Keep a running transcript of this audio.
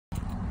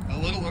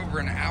over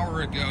an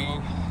hour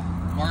ago,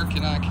 Mark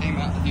and I came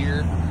out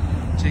here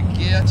to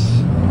get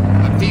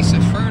a piece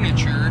of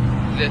furniture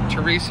that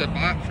Teresa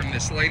bought from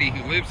this lady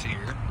who lives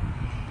here.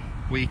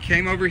 We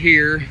came over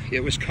here, it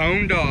was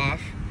coned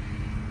off.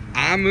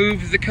 I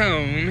moved the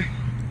cone.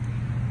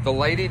 The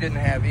lady didn't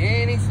have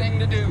anything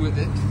to do with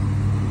it.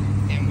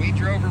 And we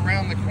drove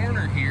around the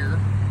corner here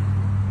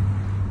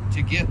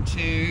to get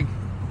to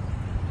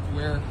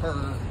where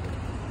her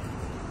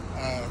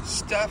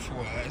stuff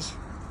was.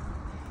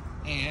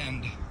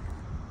 And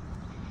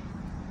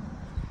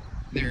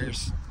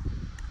there's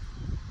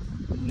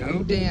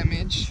no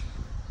damage.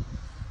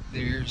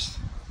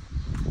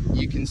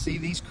 You can see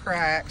these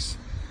cracks.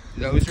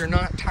 Those are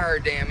not tire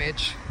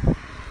damage.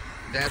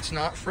 That's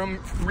not from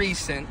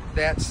recent.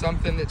 That's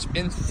something that's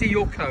been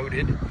seal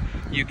coated.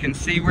 You can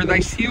see where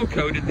they seal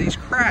coated these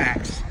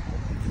cracks.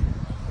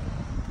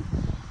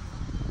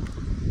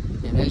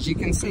 And as you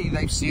can see,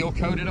 they've seal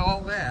coated all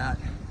that.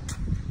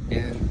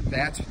 And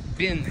that's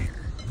been there.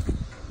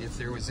 If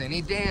there was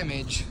any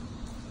damage,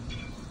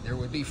 there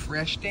would be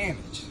fresh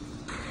damage.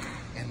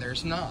 And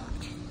there's not.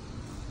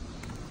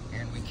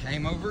 And we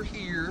came over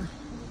here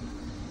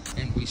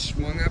and we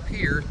swung up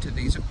here to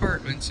these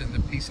apartments, and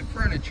the piece of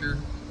furniture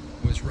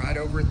was right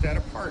over at that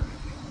apartment.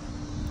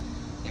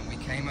 And we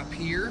came up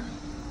here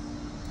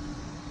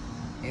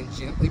and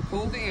gently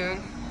pulled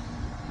in,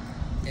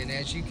 and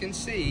as you can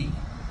see,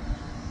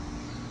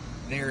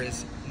 there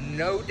is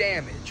no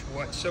damage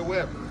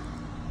whatsoever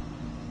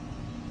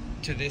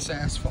to this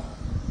asphalt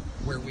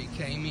where we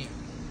came in.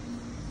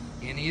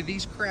 Any of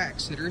these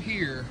cracks that are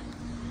here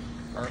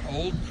are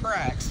old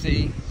cracks.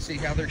 See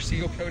how they're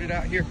seal coated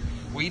out here?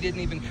 We didn't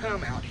even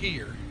come out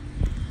here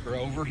or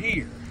over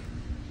here.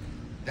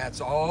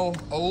 That's all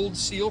old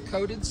seal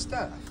coated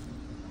stuff.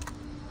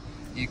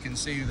 You can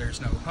see there's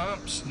no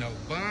humps, no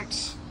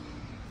bumps,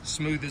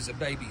 smooth as a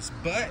baby's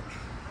butt.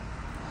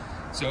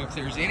 So if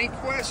there's any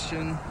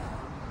question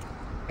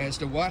as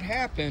to what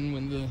happened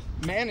when the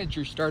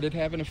manager started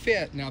having a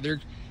fit, now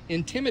they're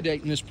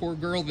intimidating this poor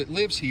girl that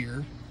lives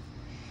here,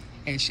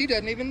 and she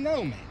doesn't even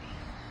know me.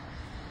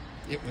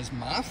 It was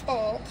my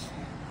fault,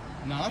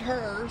 not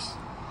hers.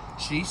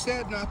 She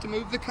said not to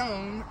move the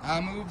cone.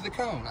 I moved the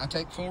cone. I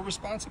take full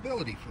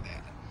responsibility for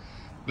that.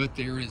 But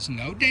there is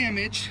no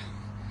damage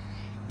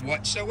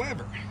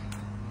whatsoever.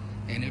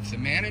 And if the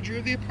manager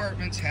of the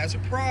apartments has a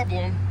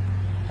problem,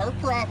 her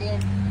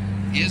problem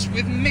is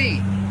with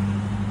me.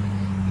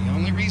 The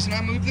only reason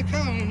I moved the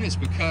cone is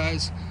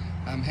because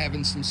I'm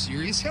having some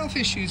serious health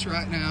issues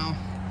right now,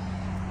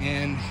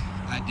 and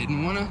I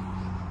didn't want to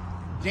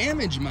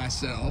damage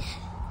myself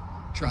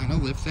trying to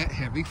lift that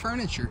heavy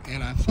furniture,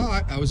 and I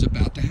thought I was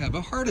about to have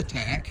a heart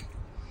attack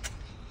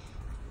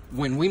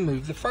when we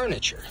moved the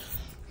furniture,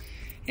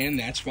 and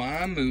that's why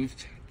I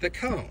moved the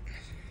cone.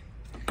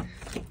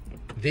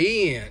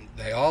 The end.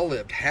 They all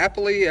lived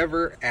happily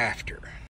ever after.